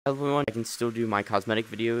Everyone, I can still do my cosmetic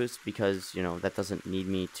videos because, that doesn't need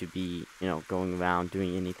me to be, going around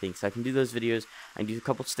doing anything. So I can do those videos. I can do a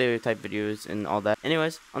couple stereotype videos and all that.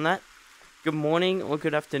 Anyways, on that, good morning or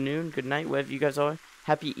good afternoon, good night, wherever you guys are.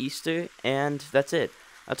 Happy Easter, and that's it.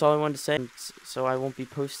 That's all I wanted to say. So I won't be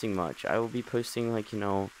posting much. I will be posting,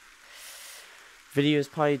 videos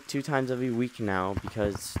probably 2 times every week now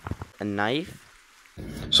because a knife.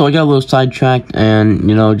 So I got a little sidetracked, and,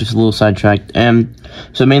 just a little sidetracked. And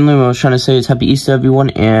so mainly what I was trying to say is Happy Easter, everyone,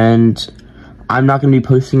 and I'm not going to be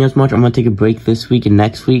posting as much. I'm going to take a break this week and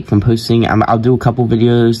next week from posting. I'll do a couple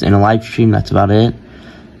videos and a live stream. That's about it.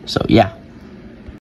 So, yeah.